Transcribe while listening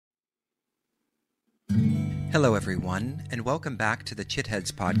Hello, everyone, and welcome back to the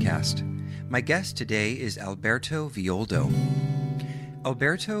Chitheads podcast. My guest today is Alberto Villoldo.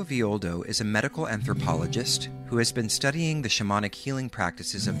 Alberto Villoldo is a medical anthropologist who has been studying the shamanic healing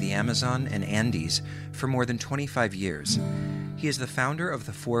practices of the Amazon and Andes for more than 25 years. He is the founder of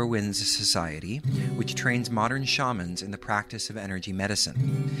the Four Winds Society, which trains modern shamans in the practice of energy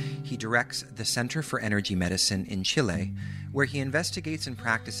medicine. He directs the Center for Energy Medicine in Chile, where he investigates and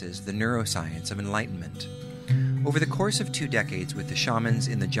practices the neuroscience of enlightenment. Over the course of 2 decades with the shamans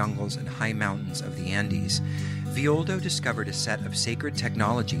in the jungles and high mountains of the Andes, Villoldo discovered a set of sacred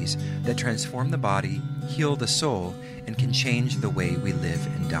technologies that transform the body, heal the soul, and can change the way we live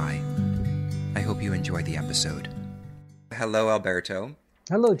and die. I hope you enjoy the episode. Hello, Alberto.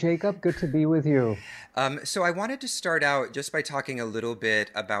 Hello, Jacob. Good to be with you. So I wanted to start out just by talking a little bit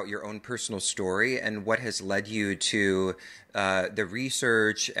about your own personal story and what has led you to the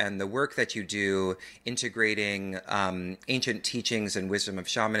research and the work that you do integrating ancient teachings and wisdom of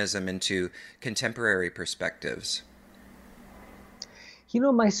shamanism into contemporary perspectives. You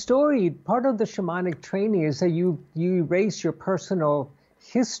know, my story, part of the shamanic training is that you erase your personal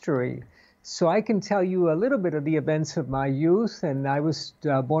history. So I can tell you a little bit of the events of my youth. And I was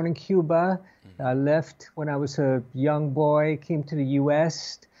born in Cuba, left when I was a young boy, came to the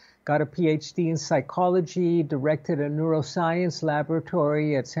U.S., got a PhD in psychology, directed a neuroscience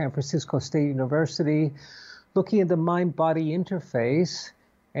laboratory at San Francisco State University, looking at the mind-body interface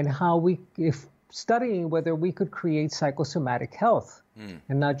and how studying whether we could create psychosomatic health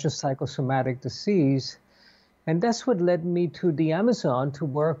and not just psychosomatic disease. And that's what led me to the Amazon to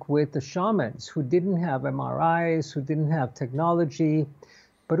work with the shamans who didn't have MRIs, who didn't have technology,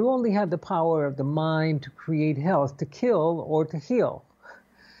 but who only had the power of the mind to create health, to kill or to heal.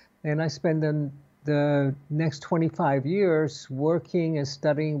 And I spent the next 25 years working and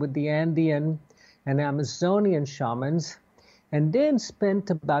studying with the Andean and Amazonian shamans, and then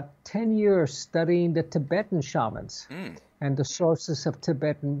spent about 10 years studying the Tibetan shamans and the sources of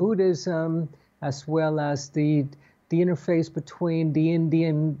Tibetan Buddhism, as well as the interface between the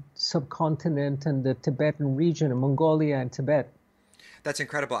Indian subcontinent and the Tibetan region of Mongolia and Tibet. That's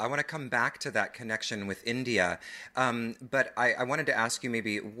incredible. I want to come back to that connection with India. But I wanted to ask you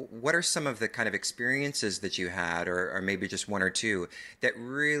maybe, what are some of the kind of experiences that you had, or maybe just one or two, that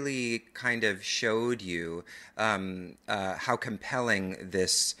really kind of showed you how compelling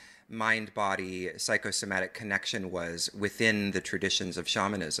this mind-body psychosomatic connection was within the traditions of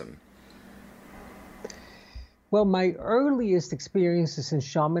shamanism? Well, my earliest experiences in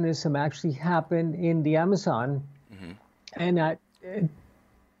shamanism actually happened in the Amazon. And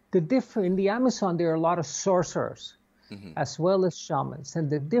in the Amazon, there are a lot of sorcerers as well as shamans. And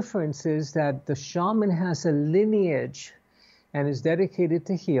the difference is that the shaman has a lineage and is dedicated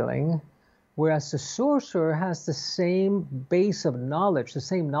to healing, whereas the sorcerer has the same base of knowledge, the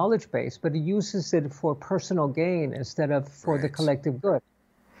same knowledge base, but he uses it for personal gain instead of for the collective good.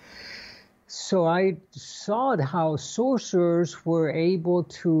 So I saw how sorcerers were able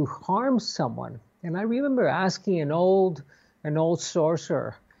to harm someone. And I remember asking an old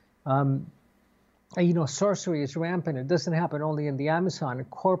sorcerer, sorcery is rampant. It doesn't happen only in the Amazon.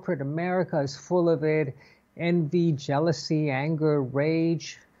 Corporate America is full of it. Envy, jealousy, anger,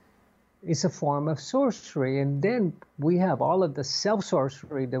 rage is a form of sorcery. And then we have all of the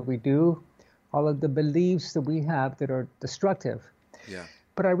self-sorcery that we do, all of the beliefs that we have that are destructive. Yeah.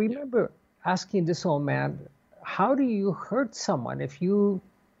 But I remember asking this old man, how do you hurt someone? If you're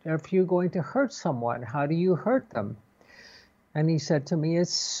going to hurt someone, how do you hurt them? And he said to me,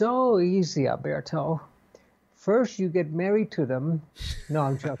 it's so easy, Alberto. First, you get married to them. No,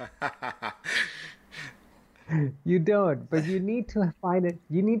 I'm joking. You don't, but you need to find it.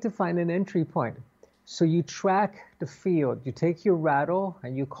 You need to find an entry point. So you track the field. You take your rattle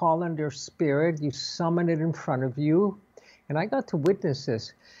and you call on their spirit. You summon it in front of you. And I got to witness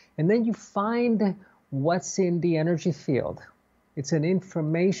this. And then you find what's in the energy field. It's an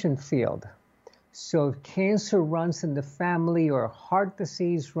information field. So if cancer runs in the family or heart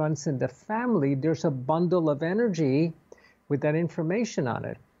disease runs in the family, there's a bundle of energy with that information on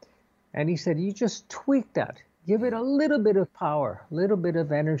it. And he said, you just tweak that. Give it a little bit of power, a little bit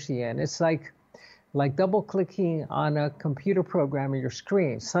of energy. And it's like double clicking on a computer program on your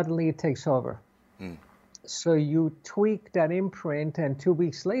screen. Suddenly it takes over. So you tweak that imprint, and 2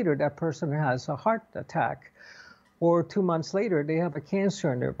 weeks later, that person has a heart attack. Or 2 months later, they have a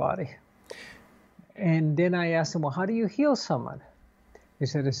cancer in their body. And then I asked him, well, how do you heal someone? He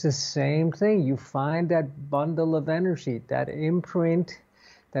said, it's the same thing. You find that bundle of energy, that imprint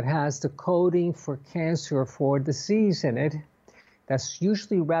that has the coding for cancer, for disease in it, that's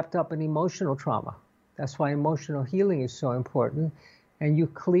usually wrapped up in emotional trauma. That's why emotional healing is so important. And you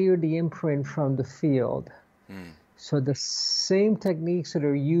clear the imprint from the field. So the same techniques that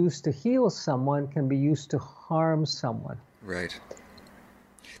are used to heal someone can be used to harm someone. Right.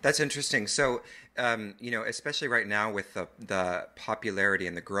 That's interesting. So, especially right now with the popularity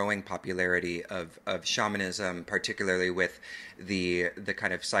and the growing popularity of shamanism, particularly with the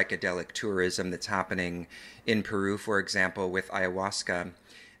kind of psychedelic tourism that's happening in Peru, for example, with ayahuasca.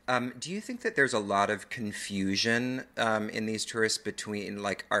 Do you think that there's a lot of confusion in these tourists between,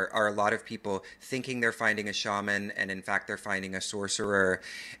 like, are a lot of people thinking they're finding a shaman and in fact they're finding a sorcerer?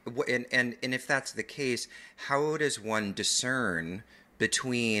 And if that's the case, how does one discern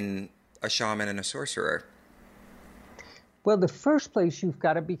between a shaman and a sorcerer? Well, the first place you've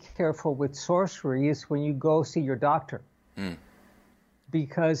got to be careful with sorcery is when you go see your doctor.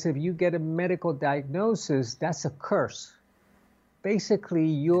 Because if you get a medical diagnosis, that's a curse. Basically,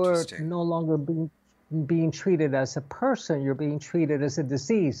 you're no longer being treated as a person, you're being treated as a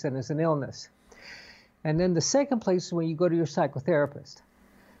disease and as an illness. And then the second place is when you go to your psychotherapist,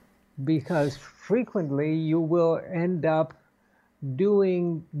 because frequently you will end up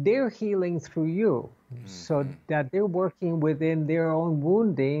doing their healing through you, so that they're working within their own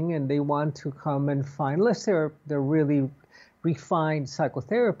wounding, and they want to come and find, unless they're really refined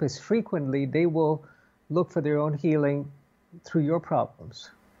psychotherapists, frequently they will look for their own healing through your problems.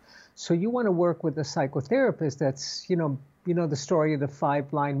 So you want to work with a psychotherapist that's, the story of the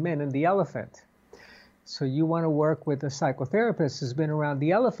 5 blind men and the elephant. So you want to work with a psychotherapist who's been around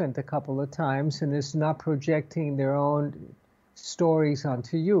the elephant a couple of times and is not projecting their own stories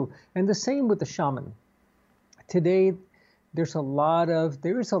onto you. And the same with the shaman. Today, there is a lot of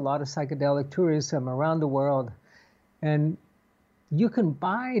psychedelic tourism around the world, and you can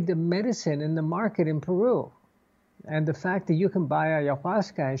buy the medicine in the market in Peru. And the fact that you can buy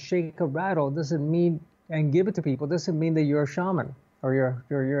ayahuasca and shake a rattle doesn't mean, and give it to people, doesn't mean that you're a shaman or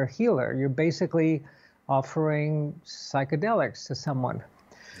you're a healer. You're basically offering psychedelics to someone.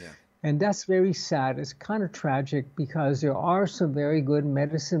 Yeah. And that's very sad. It's kind of tragic, because there are some very good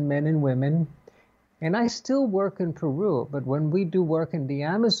medicine men and women. And I still work in Peru, but when we do work in the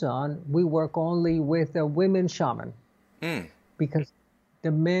Amazon, we work only with a women shaman. Because the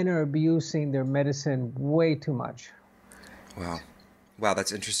men are abusing their medicine way too much. Wow,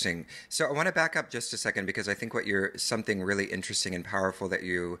 that's interesting. So I want to back up just a second, because I think something really interesting and powerful that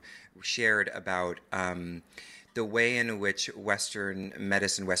you shared about the way in which Western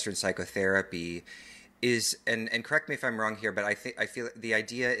medicine, Western psychotherapy is, and correct me if I'm wrong here, but I feel the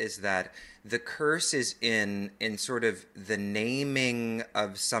idea is that the curse is in sort of the naming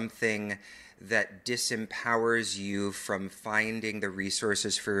of something that disempowers you from finding the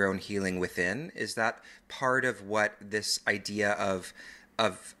resources for your own healing within. Is that part of what this idea of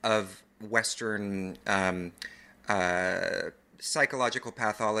Western psychological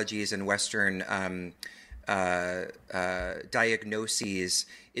pathologies and Western diagnoses,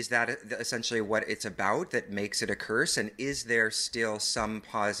 is that essentially what it's about that makes it a curse? And is there still some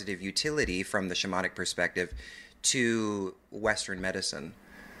positive utility from the shamanic perspective to Western medicine?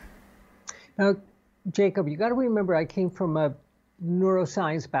 Now, Jacob, you got to remember, I came from a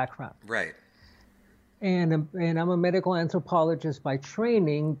neuroscience background. Right. And I'm a medical anthropologist by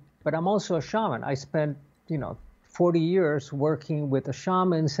training, but I'm also a shaman. I spent, 40 years working with the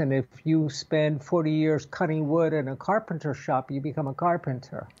shamans, and if you spend 40 years cutting wood in a carpenter shop, you become a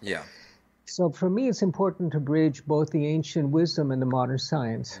carpenter. Yeah. So for me, it's important to bridge both the ancient wisdom and the modern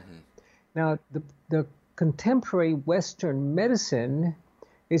science. Now, the contemporary Western medicine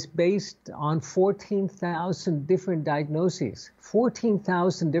is based on 14,000 different diagnoses,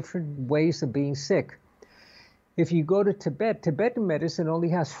 14,000 different ways of being sick. If you go to Tibet, Tibetan medicine only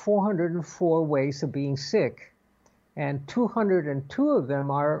has 404 ways of being sick, and 202 of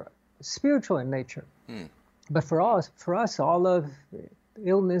them are spiritual in nature. But for us, all of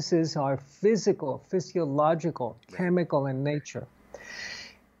illnesses are physical, physiological, chemical in nature.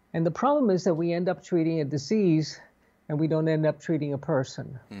 And the problem is that we end up treating a disease and we don't end up treating a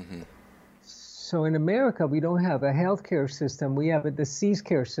person. So in America, we don't have a healthcare system. We have a disease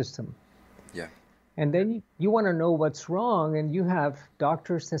care system. Yeah. And then you want to know what's wrong, and you have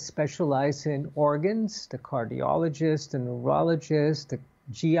doctors that specialize in organs, the cardiologist, the neurologist, the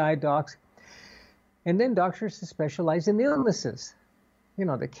GI docs, and then doctors that specialize in illnesses.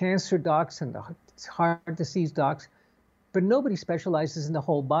 The cancer docs and the heart disease docs, but nobody specializes in the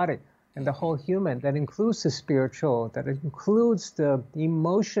whole body and the whole human. That includes the spiritual, that includes the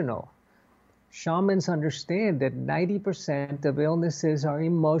emotional. Shamans understand that 90% of illnesses are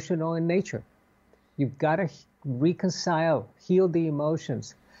emotional in nature. You've got to reconcile, heal the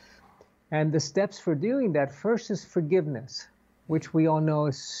emotions. And the steps for doing that, first is forgiveness, which we all know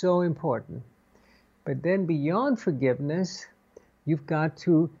is so important. But then beyond forgiveness, you've got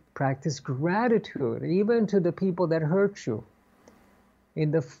to practice gratitude, even to the people that hurt you.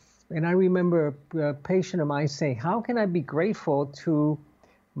 And I remember a patient of mine saying, how can I be grateful to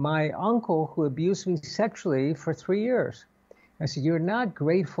my uncle who abused me sexually for 3 years? I said, you're not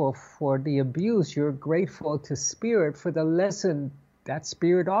grateful for the abuse. You're grateful to Spirit for the lesson that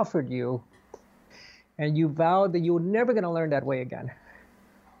Spirit offered you. And you vowed that you were never going to learn that way again.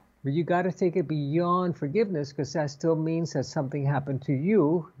 But you got to take it beyond forgiveness, because that still means that something happened to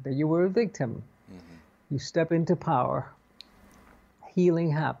you, that you were a victim. Mm-hmm. You step into power.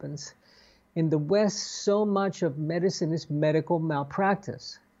 Healing happens. In the West, so much of medicine is medical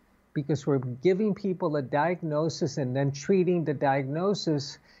malpractice, because we're giving people a diagnosis and then treating the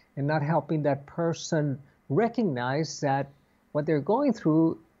diagnosis and not helping that person recognize that what they're going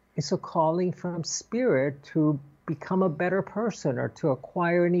through is a calling from Spirit to become a better person or to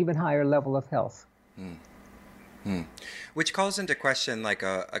acquire an even higher level of health. Which calls into question like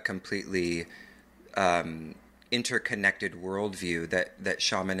a completely interconnected worldview that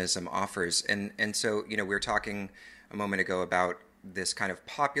shamanism offers. And so, we were talking a moment ago about this kind of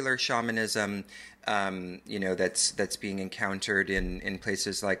popular shamanism, that's being encountered in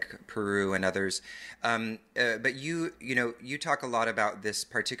places like Peru and others. But you talk a lot about this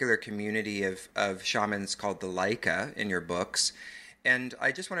particular community of shamans called the Laika in your books. And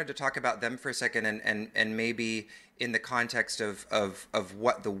I just wanted to talk about them for a second and maybe in the context of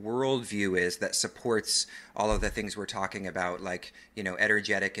what the worldview is that supports all of the things we're talking about, like,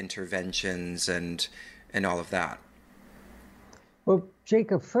 energetic interventions and all of that. Well,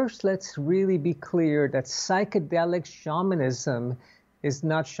 Jacob, first let's really be clear that psychedelic shamanism is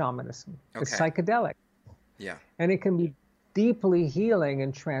not shamanism. Okay. It's psychedelic. Yeah. And it can be deeply healing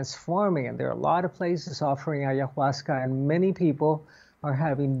and transforming. And there are a lot of places offering ayahuasca, and many people are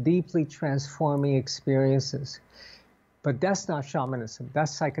having deeply transforming experiences. But that's not shamanism.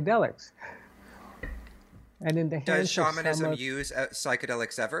 That's psychedelics. And in the hands Does shamanism use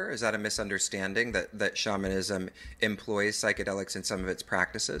psychedelics ever? Is that a misunderstanding that shamanism employs psychedelics in some of its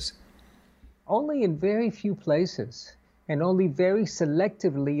practices? Only in very few places, and only very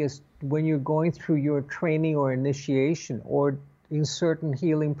selectively is when you're going through your training or initiation or in certain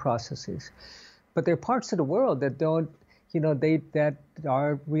healing processes. But there are parts of the world that don't, that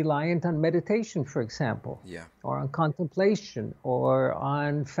are reliant on meditation, for example, or on contemplation or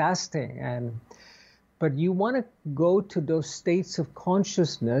on fasting. But you want to go to those states of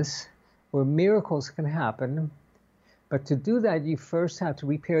consciousness where miracles can happen. But to do that, you first have to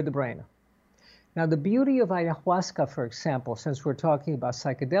repair the brain. Now, the beauty of ayahuasca, for example, since we're talking about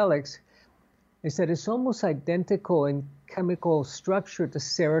psychedelics, is that it's almost identical in chemical structure to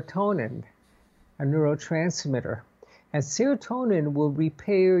serotonin, a neurotransmitter. And serotonin will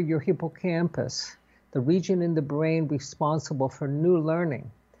repair your hippocampus, the region in the brain responsible for new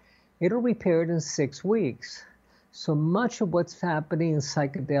learning. It'll repair it in 6 weeks. So much of what's happening in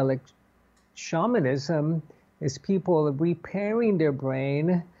psychedelic shamanism is people repairing their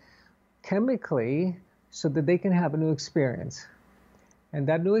brain chemically so that they can have a new experience. And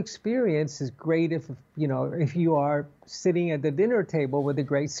that new experience is great if you are sitting at the dinner table with a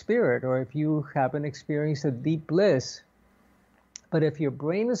great spirit, or if you have an experience of deep bliss. But if your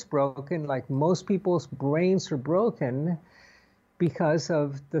brain is broken, like most people's brains are broken, because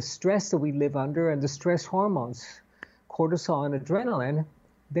of the stress that we live under and the stress hormones, cortisol and adrenaline,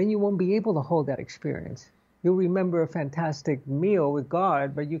 then you won't be able to hold that experience. You'll remember a fantastic meal with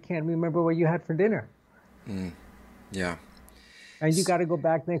God, but you can't remember what you had for dinner. Yeah. And you got to go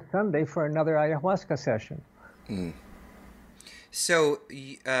back next Sunday for another ayahuasca session. So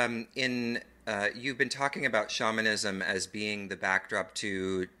you've been talking about shamanism as being the backdrop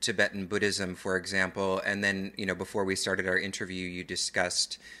to Tibetan Buddhism, for example, and then before we started our interview, you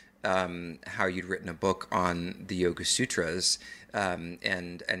discussed how you'd written a book on the Yoga Sutras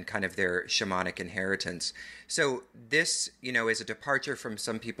and kind of their shamanic inheritance. So this, is a departure from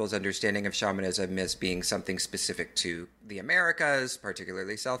some people's understanding of shamanism as being something specific to the Americas,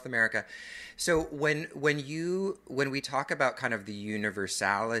 particularly South America. So when we talk about kind of the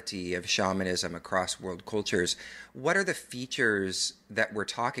universality of shamanism across world cultures, what are the features that we're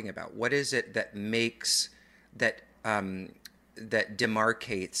talking about? What is it that makes that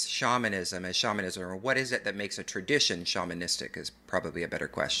demarcates shamanism as shamanism, or what is it that makes a tradition shamanistic is probably a better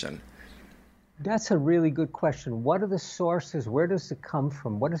question. That's a really good question. What are the sources? Where does it come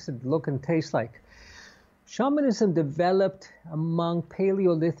from? What does it look and taste like? Shamanism developed among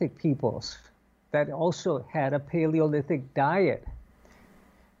Paleolithic peoples that also had a Paleolithic diet.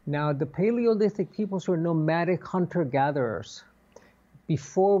 Now, the Paleolithic peoples were nomadic hunter-gatherers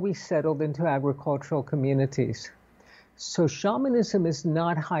before we settled into agricultural communities. So shamanism is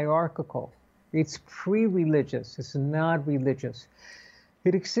not hierarchical. It's pre-religious. It's not religious.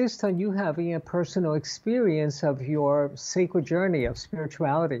 It exists on you having a personal experience of your sacred journey of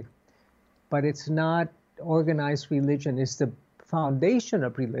spirituality. But it's not organized religion. It's the foundation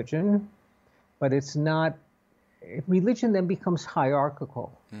of religion, but it's not. Religion then becomes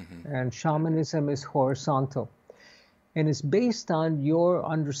hierarchical, and shamanism is horizontal. And it's based on your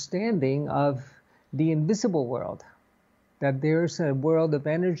understanding of the invisible world, that there's a world of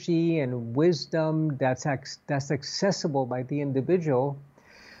energy and wisdom that's accessible by the individual,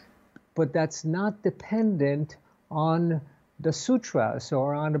 but that's not dependent on the sutras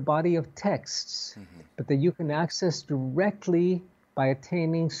or on a body of texts, but that you can access directly by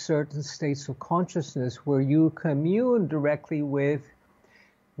attaining certain states of consciousness where you commune directly with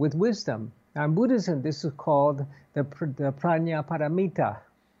wisdom. Now in Buddhism, this is called the Prajna Paramita.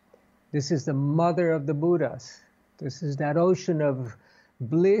 This is the mother of the Buddhas. This is that ocean of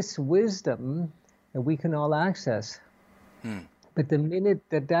bliss, wisdom that we can all access. But the minute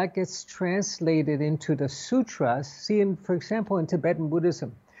that that gets translated into the sutras, see, for example, in Tibetan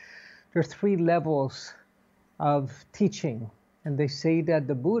Buddhism, there are 3 levels of teaching. And they say that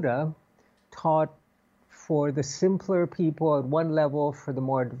the Buddha taught for the simpler people at one level, for the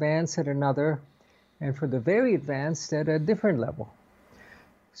more advanced at another, and for the very advanced at a different level.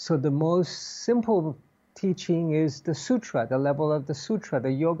 So the most simple teaching is the sutra, the level of the sutra,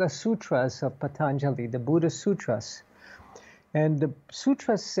 the Yoga Sutras of Patanjali, the Buddha Sutras. And the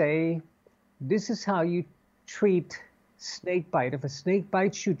sutras say, this is how you treat snake bite. If a snake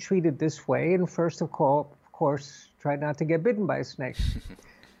bites you, treat it this way. And first of course, try not to get bitten by a snake.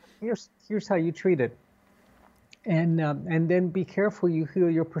 Here's how you treat it. And then be careful you heal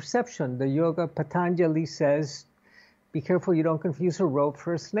your perception. The Yoga Patanjali says, be careful you don't confuse a rope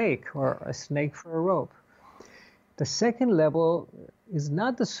for a snake or a snake for a rope. The second level is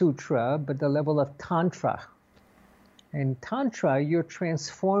not the sutra, but the level of Tantra. In Tantra, you're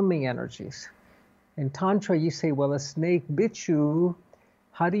transforming energies. In Tantra, you say, well, a snake bit you.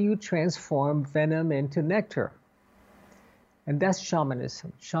 How do you transform venom into nectar? And that's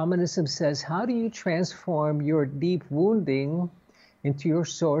shamanism. Shamanism says, how do you transform your deep wounding into your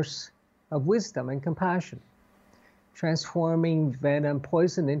source of wisdom and compassion? Transforming venom,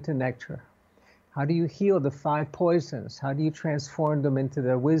 poison into nectar. How do you heal the 5 poisons? How do you transform them into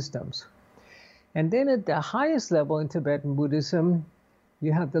their wisdoms? And then at the highest level in Tibetan Buddhism,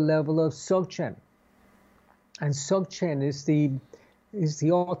 you have the level of Dzogchen. And Dzogchen is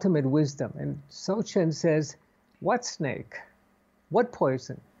the ultimate wisdom. And Dzogchen says, what snake? What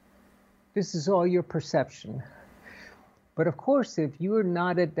poison? This is all your perception. But of course, if you're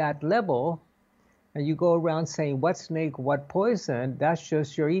not at that level, and you go around saying, what snake, what poison, that's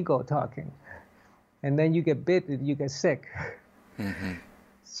just your ego talking. And then you get bit and you get sick.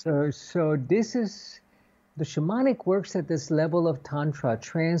 So this is, the shamanic works at this level of Tantra,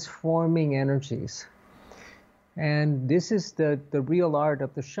 transforming energies. And this is the real art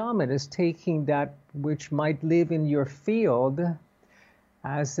of the shaman, is taking that which might live in your field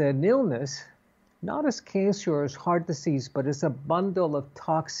as an illness, not as cancer or as heart disease, but as a bundle of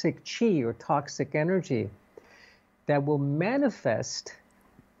toxic chi or toxic energy that will manifest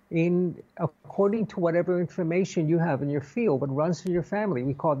according to whatever information you have in your field, what runs in your family.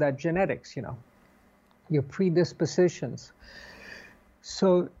 We call that genetics, your predispositions.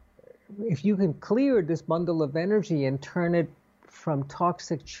 So if you can clear this bundle of energy and turn it from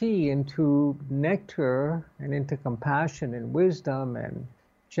toxic chi into nectar and into compassion and wisdom and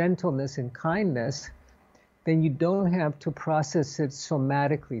gentleness and kindness, then you don't have to process it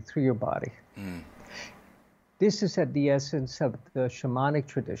somatically through your body. This is at the essence of the shamanic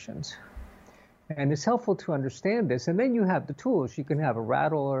traditions. And it's helpful to understand this. And then you have the tools. You can have a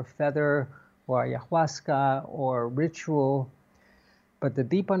rattle or a feather or ayahuasca or ritual. But the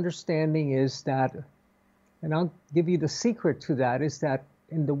deep understanding is that, and I'll give you the secret to that, is that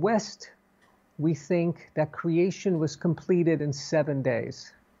in the West, we think that creation was completed in 7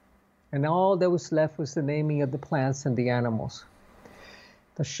 days. And all that was left was the naming of the plants and the animals.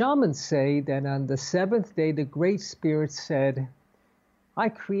 The shamans say that on the 7th day, the Great Spirit said, I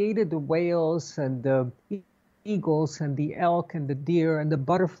created the whales and the eagles and the elk and the deer and the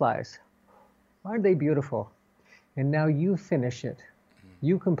butterflies. Aren't they beautiful? And now you finish it.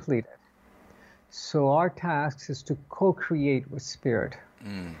 You complete it. So our task is to co-create with Spirit.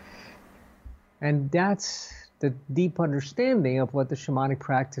 And that's the deep understanding of what the shamanic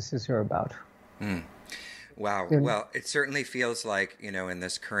practices are about. Wow. And Well, it certainly feels like, in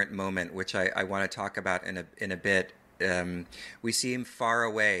this current moment, which I want to talk about in a bit, we seem far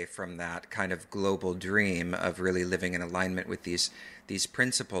away from that kind of global dream of really living in alignment with these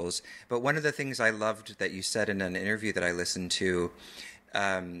principles. But one of the things I loved that you said in an interview that I listened to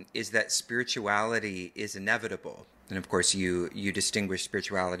is that spirituality is inevitable. And of course, you distinguish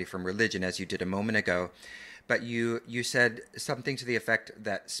spirituality from religion, as you did a moment ago. But you said something to the effect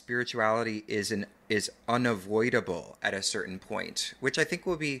that spirituality is unavoidable at a certain point, which I think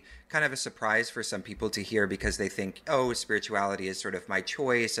will be kind of a surprise for some people to hear, because they think, oh, spirituality is sort of my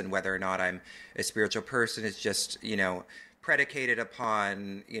choice, and whether or not I'm a spiritual person is just, predicated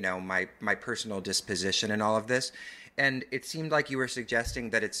upon, my personal disposition and all of this. And it seemed like you were suggesting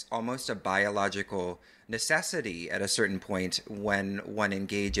that it's almost a biological necessity at a certain point when one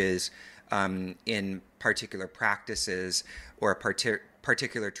engages in particular practices or a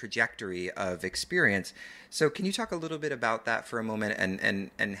particular trajectory of experience. So can you talk a little bit about that for a moment,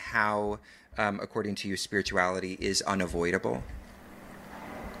 and how, according to you, spirituality is unavoidable?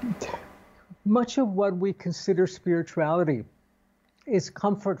 much of what we consider spirituality is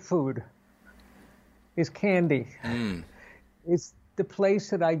comfort food, is candy. It's the place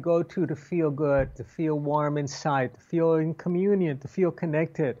that I go to feel good, to feel warm inside, to feel in communion, to feel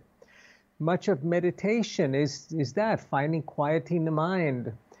connected. Much of meditation is that, finding quieting the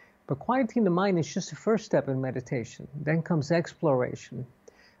mind. But quieting the mind is just the first step in meditation. Then comes exploration.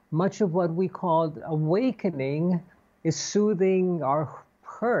 Much of what we call awakening is soothing our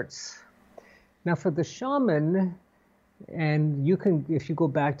hurts. Now for the shaman, and you can, if you go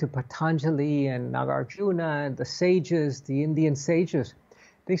back to Patanjali and Nagarjuna, the sages, the Indian sages,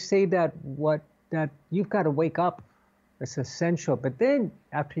 they say that you've got to wake up. It's essential. But then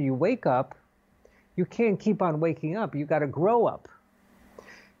after you wake up, you can't keep on waking up. You got to grow up.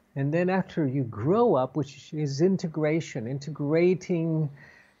 And then after you grow up, which is integration, integrating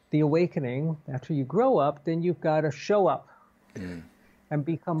the awakening, after you grow up, then you've got to show up and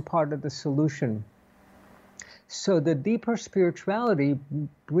become part of the solution. So the deeper spirituality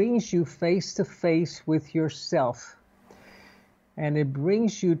brings you face to face with yourself. And it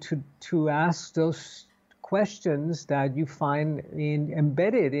brings you to ask those questions that you find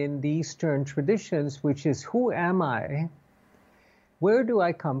embedded in the Eastern traditions, which is, who am I? Where do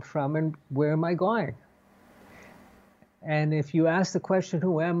I come from, and where am I going? And if you ask the question,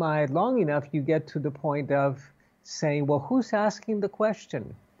 who am I, long enough, you get to the point of saying, well, who's asking the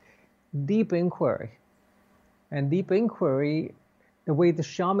question? Deep inquiry. And deep inquiry, the way the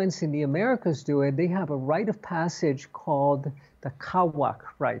shamans in the Americas do it, they have a rite of passage called the Kawak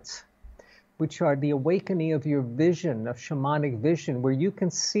rites, which are the awakening of your vision, of shamanic vision, where you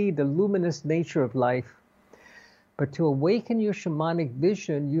can see the luminous nature of life. But to awaken your shamanic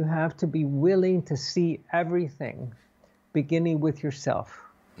vision, you have to be willing to see everything, beginning with yourself.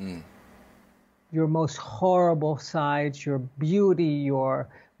 Your most horrible sides, your beauty, your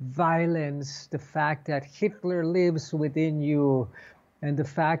violence, the fact that Hitler lives within you, and the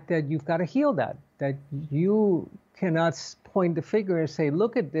fact that you've got to heal that you cannot point the finger and say,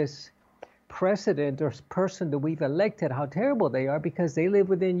 look at this president or person that we've elected, how terrible they are, because they live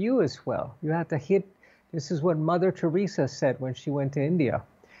within you as well. You have to this is what Mother Teresa said when she went to India.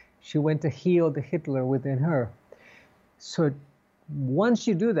 She went to heal the Hitler within her. So once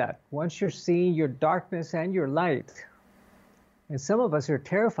you do that, once you're seeing your darkness and your light, and some of us are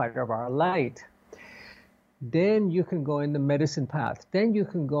terrified of our light, then you can go in the medicine path. Then you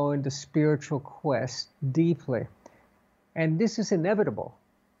can go into spiritual quest deeply. And this is inevitable,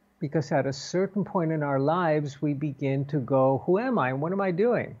 because at a certain point in our lives, we begin to go, who am I and what am I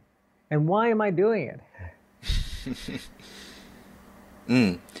doing? And why am I doing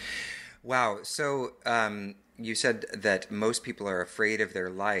it? Wow. So you said that most people are afraid of their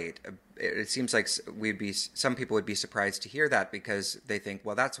light. It seems like some people would be surprised to hear that, because they think,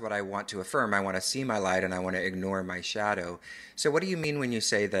 well, that's what I want to affirm. I want to see my light and I want to ignore my shadow. So what do you mean when you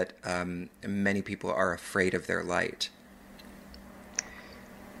say that many people are afraid of their light?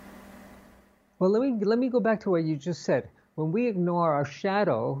 Well, let me go back to what you just said. When we ignore our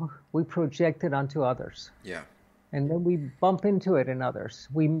shadow, we project it onto others. Yeah. And then we bump into it in others.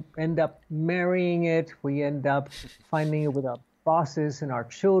 We end up marrying it. We end up finding it with our bosses and our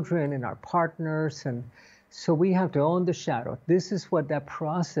children and our partners. And so we have to own the shadow. This is what that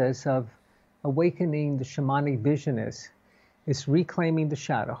process of awakening the shamanic vision is. It's reclaiming the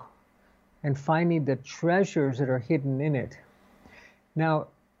shadow and finding the treasures that are hidden in it. Now,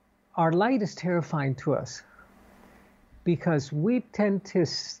 our light is terrifying to us, because we tend to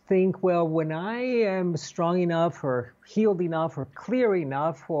think, well, when I am strong enough or healed enough or clear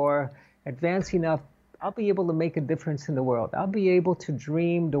enough or advanced enough, I'll be able to make a difference in the world. I'll be able to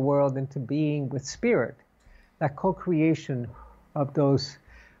dream the world into being with spirit, that co-creation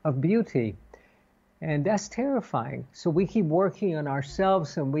of beauty. And that's terrifying. So we keep working on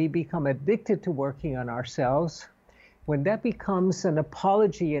ourselves and we become addicted to working on ourselves. When that becomes an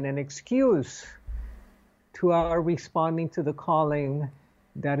apology and an excuse to our responding to the calling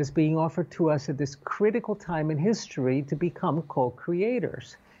that is being offered to us at this critical time in history to become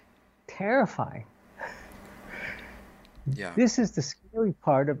co-creators. Terrifying. Yeah. This is the scary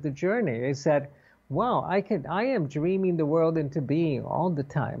part of the journey, is that, wow, I am dreaming the world into being all the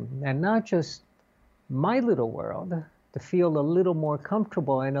time, and not just my little world to feel a little more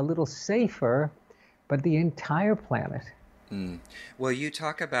comfortable and a little safer, but the entire planet. Well, you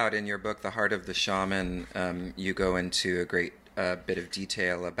talk about in your book, The Heart of the Shaman, you go into a great bit of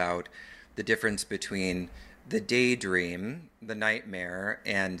detail about the difference between the daydream, the nightmare,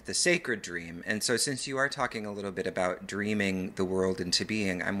 and the sacred dream. And so since you are talking a little bit about dreaming the world into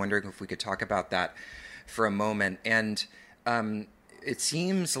being, I'm wondering if we could talk about that for a moment. And it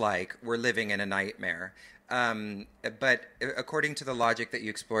seems like we're living in a nightmare. But according to the logic that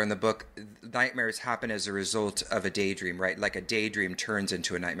you explore in the book, nightmares happen as a result of a daydream, right? Like a daydream turns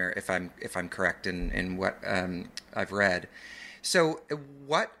into a nightmare, if I'm correct in what I've read. So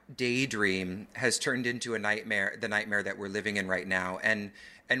what daydream has turned into a nightmare, the nightmare that we're living in right now? And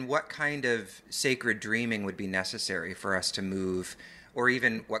what kind of sacred dreaming would be necessary for us to move, or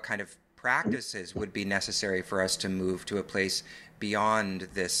even what kind of practices would be necessary for us to move to a place beyond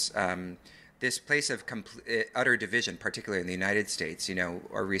this this place of utter division, particularly in the United States? You know,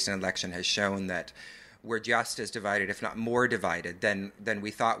 our recent election has shown that we're just as divided, if not more divided, than we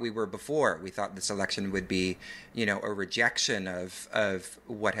thought we were before. We thought this election would be, you know, a rejection of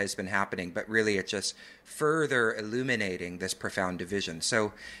what has been happening, but really it's just further illuminating this profound division.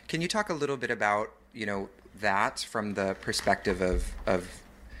 So can you talk a little bit about, you know, that from the perspective of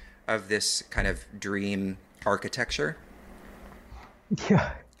this kind of dream architecture?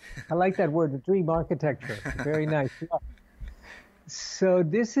 Yeah, I like that word, the dream architecture. Very nice. Yeah. So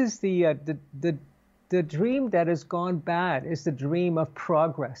this is the dream that has gone bad is the dream of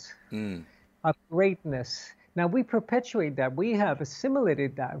progress, of greatness. Now we perpetuate that. We have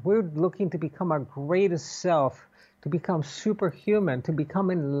assimilated that. We're looking to become our greatest self, to become superhuman, to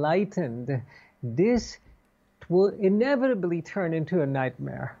become enlightened. This will inevitably turn into a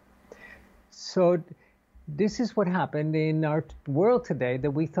nightmare. So this is what happened in our world today,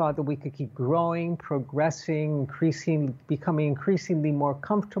 that we thought that we could keep growing, progressing, becoming increasingly more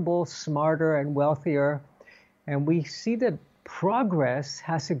comfortable, smarter, and wealthier. And we see that progress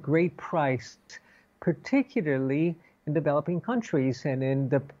has a great price, particularly in developing countries and in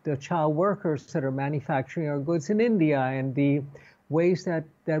the child workers that are manufacturing our goods in India, and the ways that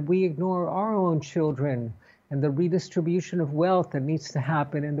we ignore our own children, and the redistribution of wealth that needs to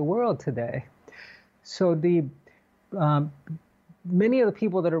happen in the world today. So many of the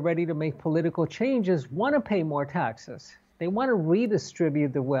people that are ready to make political changes want to pay more taxes. They want to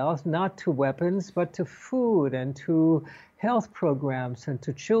redistribute the wealth, not to weapons, but to food and to health programs and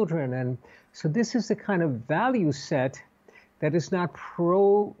to children. And so this is the kind of value set that is not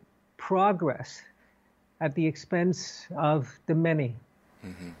pro-progress at the expense of the many.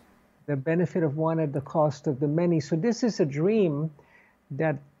 Mm-hmm. The benefit of one at the cost of the many. So this is a dream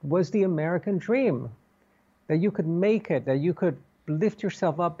that was the American dream, that you could make it, that you could lift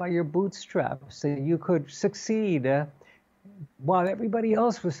yourself up by your bootstraps, that you could succeed while everybody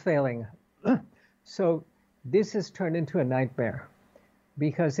else was failing. So this has turned into a nightmare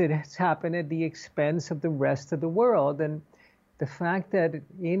because it has happened at the expense of the rest of the world. And the fact that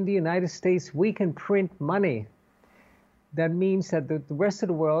in the United States we can print money, that means that the rest of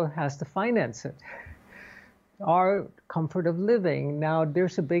the world has to finance it. Our comfort of living. Now,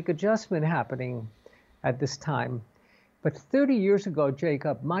 there's a big adjustment happening at this time. But 30 years ago,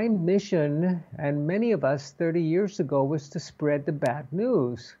 Jacob, my mission, and many of us 30 years ago, was to spread the bad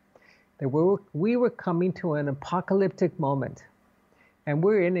news. That we were coming to an apocalyptic moment, and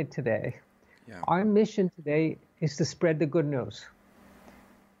we're in it today. Yeah. Our mission today is to spread the good news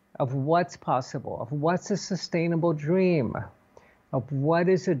of what's possible, of what's a sustainable dream, of what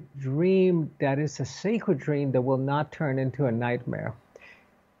is a dream that is a sacred dream that will not turn into a nightmare.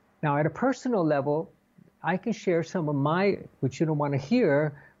 Now, at a personal level, I can share some of my, which you don't want to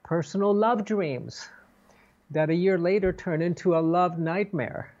hear, personal love dreams that a year later turn into a love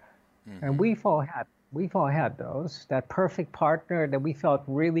nightmare. Mm-hmm. And we've all had those, that perfect partner that we felt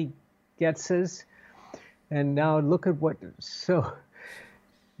really gets us. And now look at so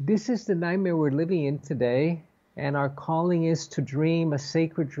this is the nightmare we're living in today. And our calling is to dream a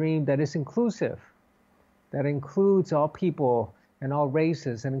sacred dream that is inclusive, that includes all people and all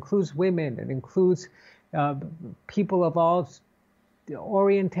races, and includes women, it includes people of all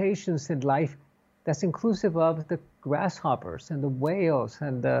orientations in life, that's inclusive of the grasshoppers and the whales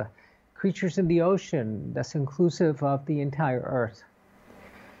and the creatures in the ocean, that's inclusive of the entire earth.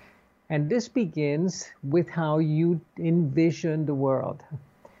 And this begins with how you envision the world.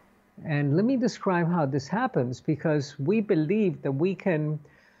 And let me describe how this happens, because we believe that we can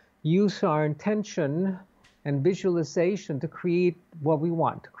use our intention and visualization to create what we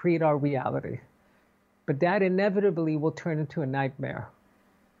want, to create our reality. But that inevitably will turn into a nightmare.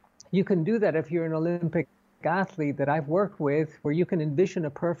 You can do that if you're an Olympic athlete that I've worked with, where you can envision a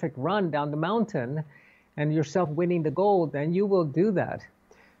perfect run down the mountain and yourself winning the gold, and you will do that.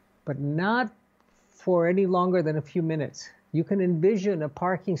 But not for any longer than a few minutes. You can envision a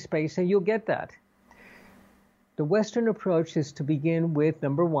parking space and you'll get that. The Western approach is to begin with,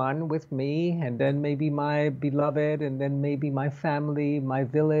 number one, with me, and then maybe my beloved, and then maybe my family, my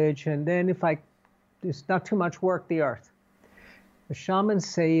village, and then if it's not too much work, the earth. The shamans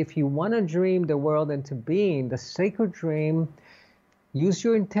say if you want to dream the world into being, the sacred dream, use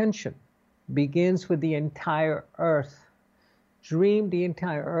your intention, begins with the entire earth. Dream the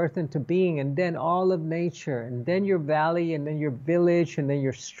entire earth into being, and then all of nature, and then your valley, and then your village, and then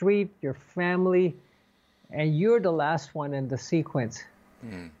your street, your family, and you're the last one in the sequence.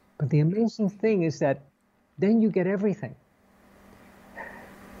 But the amazing thing is that then you get everything.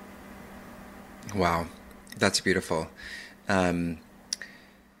 Wow, that's beautiful.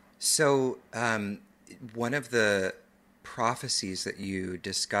 So one of the prophecies that you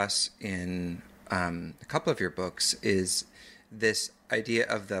discuss in a couple of your books is this idea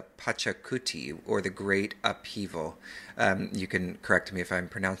of the Pachacuti, or the Great Upheaval. You can correct me if I'm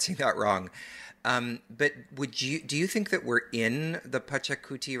pronouncing that wrong. But do you think that we're in the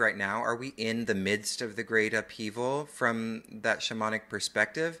Pachacuti right now? Are we in the midst of the Great Upheaval from that shamanic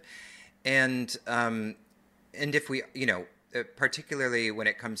perspective? And if we, particularly when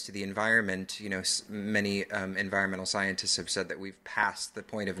it comes to the environment, many environmental scientists have said that we've passed the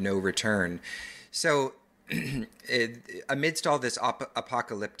point of no return. So amidst all this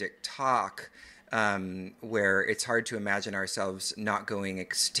apocalyptic talk, where it's hard to imagine ourselves not going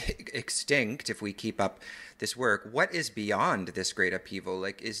extinct if we keep up this work, what is beyond this great upheaval?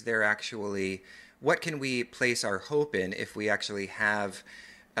 Like, is there actually, what can we place our hope in if we actually have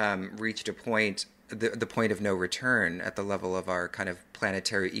reached a point, the point of no return at the level of our kind of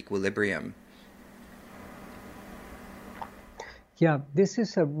planetary equilibrium? Yeah, this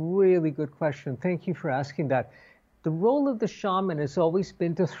is a really good question. Thank you for asking that. The role of the shaman has always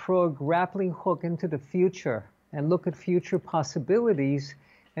been to throw a grappling hook into the future and look at future possibilities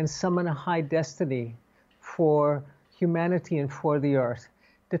and summon a high destiny for humanity and for the earth.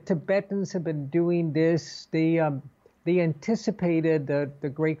 The Tibetans have been doing this. They anticipated the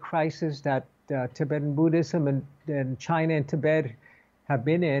great crisis that Tibetan Buddhism and China and Tibet have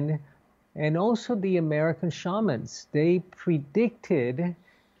been in. And also the American shamans, they predicted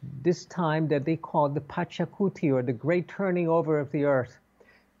this time that they called the Pachacuti, or the great turning over of the earth,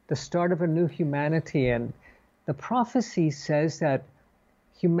 the start of a new humanity. And the prophecy says that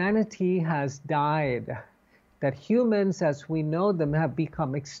humanity has died, that humans as we know them have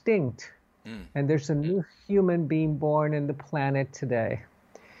become extinct, and there's a new human being born in the planet today.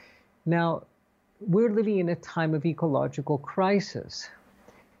 Now, we're living in a time of ecological crisis.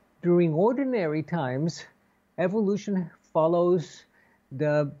 During ordinary times, evolution follows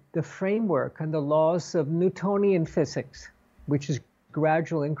the framework and the laws of Newtonian physics, which is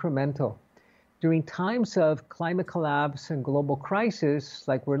gradual, incremental. During times of climate collapse and global crisis,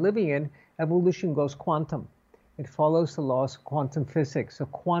 like we're living in, evolution goes quantum. It follows the laws of quantum physics, so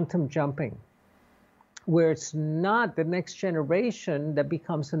quantum jumping, where it's not the next generation that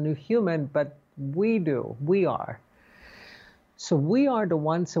becomes a new human, but we are. So we are the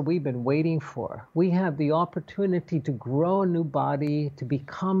ones that we've been waiting for. We have the opportunity to grow a new body, to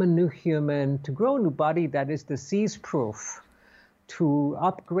become a new human, to grow a new body that is disease-proof, to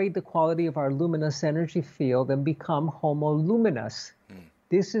upgrade the quality of our luminous energy field and become Homo luminous.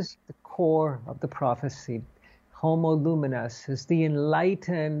 This is the core of the prophecy. Homo luminous is the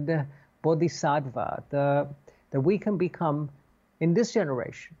enlightened bodhisattva, that we can become in this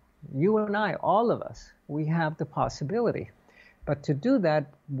generation. You and I, all of us, we have the possibility. But to do that,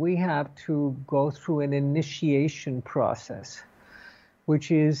 we have to go through an initiation process,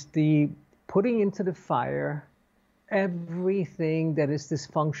 which is the putting into the fire everything that is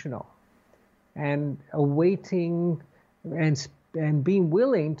dysfunctional and awaiting and and being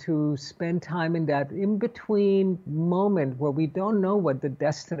willing to spend time in that in-between moment where we don't know what the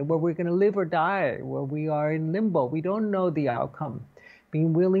destiny, where we're going to live or die, where we are in limbo, we don't know the outcome.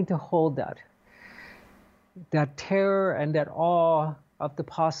 Being willing to hold that terror and that awe of the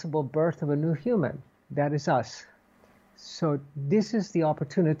possible birth of a new human. That is us. So this is the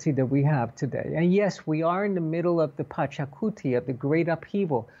opportunity that we have today. And yes, we are in the middle of the Pachacuti, of the great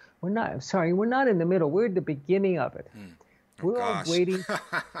upheaval. We're not in the middle. We're at the beginning of it. Oh, we're all waiting.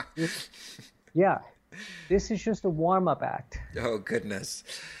 Yeah, this is just a warm-up act. Oh, goodness.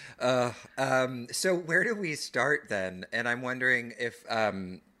 So where do we start then? And I'm wondering if,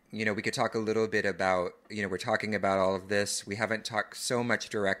 we could talk a little bit about, we're talking about all of this. We haven't talked so much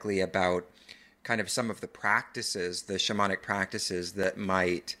directly about kind of some of the practices, the shamanic practices that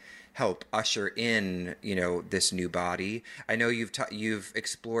might help usher in, this new body. I know you've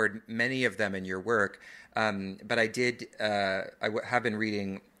explored many of them in your work, but I have been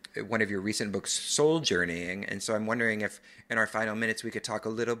reading one of your recent books, Soul Journeying, and so I'm wondering if in our final minutes we could talk a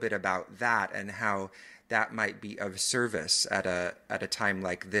little bit about that and how that might be of service at a time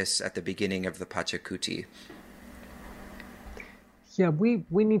like this, at the beginning of the Pachacuti. Yeah, we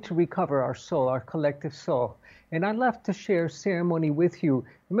need to recover our soul, our collective soul. And I'd love to share ceremony with you.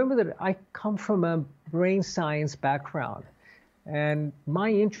 Remember that I come from a brain science background. And my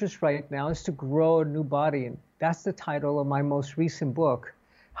interest right now is to grow a new body. And that's the title of my most recent book.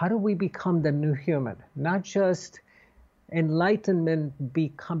 How do we become the new human? Not just enlightenment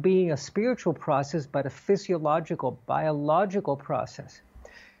being a spiritual process, but a physiological, biological process.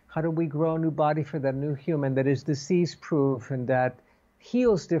 How do we grow a new body for that new human that is disease-proof and that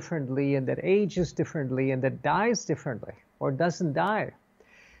heals differently and that ages differently and that dies differently or doesn't die?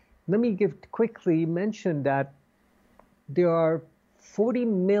 Let me quickly mention that there are 40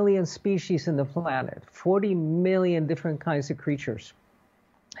 million species in the planet, 40 million different kinds of creatures.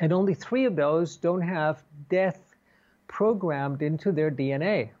 And only 3 of those don't have death programmed into their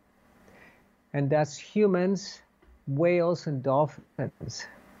DNA. And that's humans, whales, and dolphins.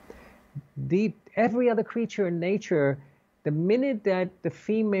 Every other creature in nature, the minute that the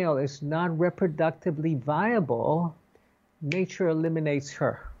female is not reproductively viable, nature eliminates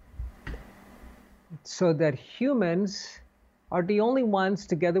her. So that humans are the only ones,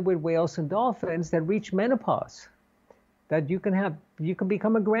 together with whales and dolphins, that reach menopause. That you can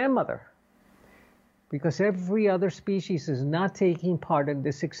become a grandmother. Because every other species is not taking part in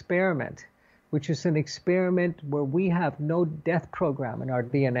this experiment, which is an experiment where we have no death program in our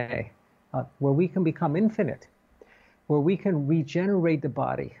DNA. Where we can become infinite, where we can regenerate the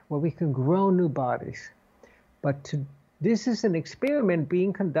body, where we can grow new bodies. But this is an experiment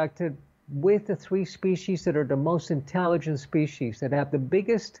being conducted with the 3 species that are the most intelligent species, that have the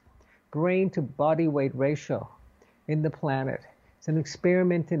biggest brain to body weight ratio in the planet. It's an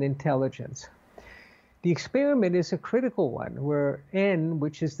experiment in intelligence. The experiment is a critical one, where n,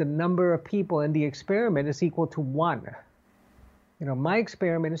 which is the number of people in the experiment, is equal to 1. My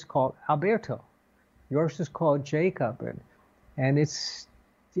experiment is called Alberto. Yours is called Jacob. And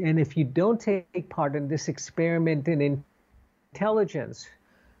if you don't take part in this experiment in intelligence,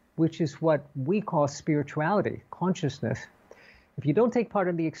 which is what we call spirituality, consciousness, if you don't take part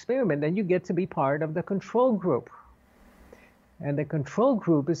in the experiment, then you get to be part of the control group. And the control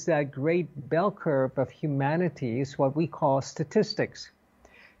group is that great bell curve of humanity, is what we call statistics,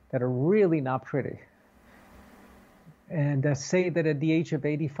 that are really not pretty. And say that at the age of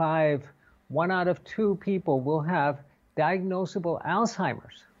 85, 1 out of 2 people will have diagnosable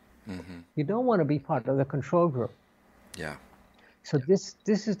Alzheimer's. Mm-hmm. You don't want to be part of the control group. Yeah. So this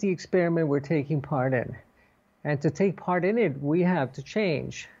is the experiment we're taking part in. And to take part in it, we have to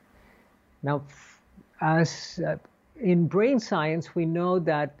change. Now, as in brain science, we know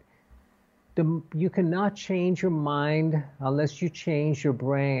that you cannot change your mind unless you change your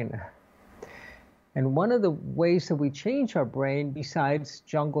brain. And one of the ways that we change our brain, besides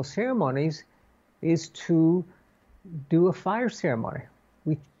jungle ceremonies, is to do a fire ceremony.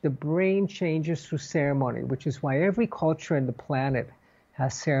 The brain changes through ceremony, which is why every culture in the planet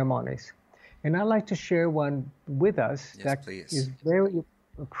has ceremonies. And I'd like to share one with us is very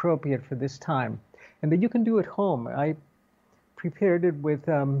appropriate for this time, and that you can do at home. I prepared it with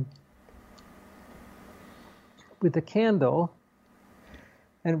a candle.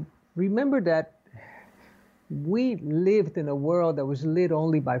 And remember that we lived in a world that was lit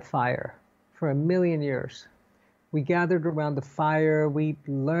only by fire for 1 million years. We gathered around the fire. We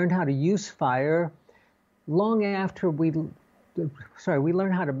learned how to use fire long after we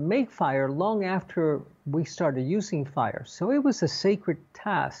learned how to make fire long after we started using fire. So it was a sacred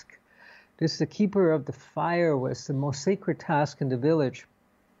task This, the keeper of the fire, was the most sacred task in the village.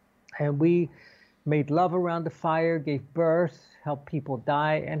 And we made love around the fire, gave birth, helped people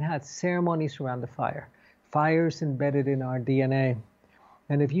die, and had ceremonies around the fire. Fire's embedded in our DNA.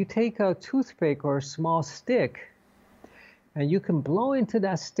 And if you take a toothpick or a small stick, and you can blow into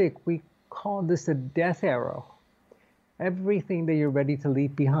that stick, we call this a death arrow. Everything that you're ready to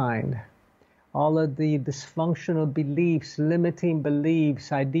leave behind, all of the dysfunctional beliefs, limiting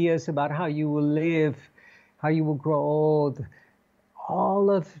beliefs, ideas about how you will live, how you will grow old, all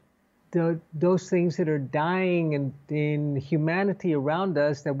of those things that are dying in humanity around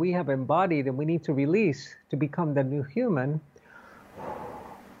us that we have embodied and we need to release to become the new human,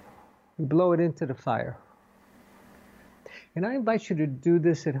 we blow it into the fire. And I invite you to do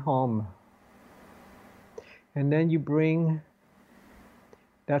this at home. And then you bring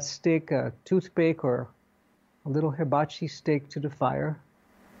that stick, a toothpick or a little hibachi stick, to the fire.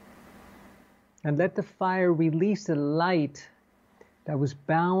 And let the fire release the light that was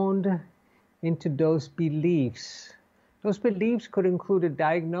bound into those beliefs. Those beliefs could include a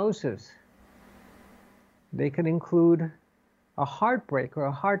diagnosis. They could include a heartbreak or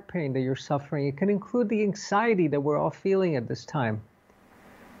a heart pain that you're suffering. It can include the anxiety that we're all feeling at this time.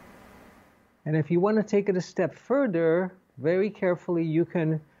 And if you want to take it a step further, very carefully, you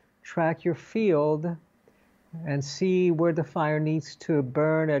can track your field and see where the fire needs to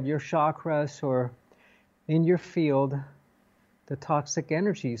burn at your chakras or in your field, the toxic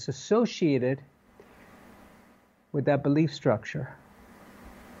energies associated with that belief structure.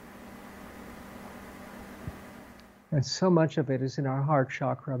 And so much of it is in our heart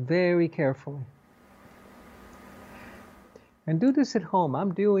chakra, very carefully. And do this at home.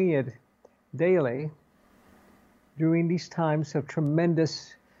 I'm doing it daily during these times of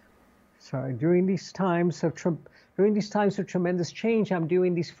tremendous change. I'm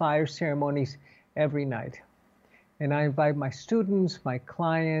doing these fire ceremonies every night. And I invite my students, my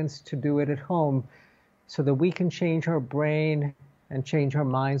clients to do it at home so that we can change our brain and change our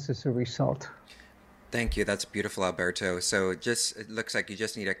minds as a result. Thank you. That's beautiful, Alberto. So it looks like you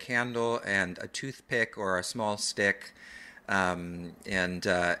just need a candle and a toothpick or a small stick. And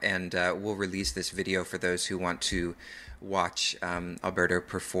we'll release this video for those who want to watch Alberto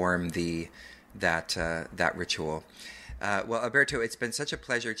perform that ritual. Well, Alberto, it's been such a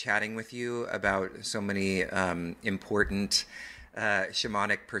pleasure chatting with you about so many important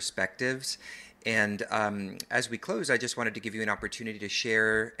shamanic perspectives. And as we close, I just wanted to give you an opportunity to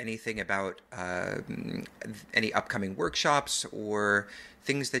share anything about any upcoming workshops or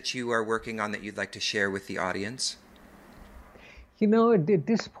things that you are working on that you'd like to share with the audience. You know, at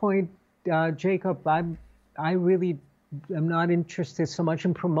this point, Jacob, I really am not interested so much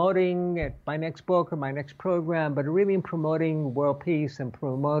in promoting my next book or my next program, but really in promoting world peace and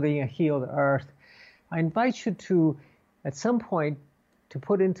promoting a healed earth. I invite you to, at some point, to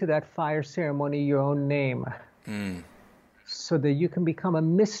put into that fire ceremony your own name, so that you can become a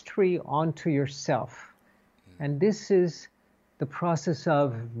mystery unto yourself. And this is the process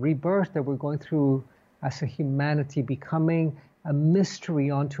of rebirth that we're going through as a humanity, becoming a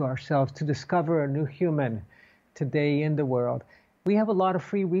mystery unto ourselves to discover a new human today in the world. We have a lot of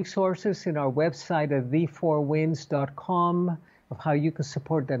free resources in our website at the4winds.com of how you can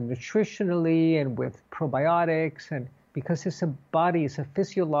support them nutritionally and with probiotics, and because it's a body, it's a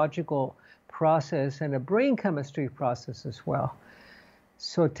physiological process and a brain chemistry process as well.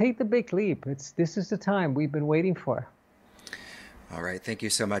 So take the big leap. This is the time we've been waiting for. All right. Thank you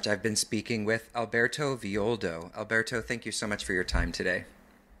so much. I've been speaking with Alberto Villoldo. Alberto, thank you so much for your time today.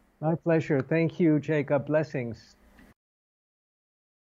 My pleasure. Thank you, Jacob. Blessings.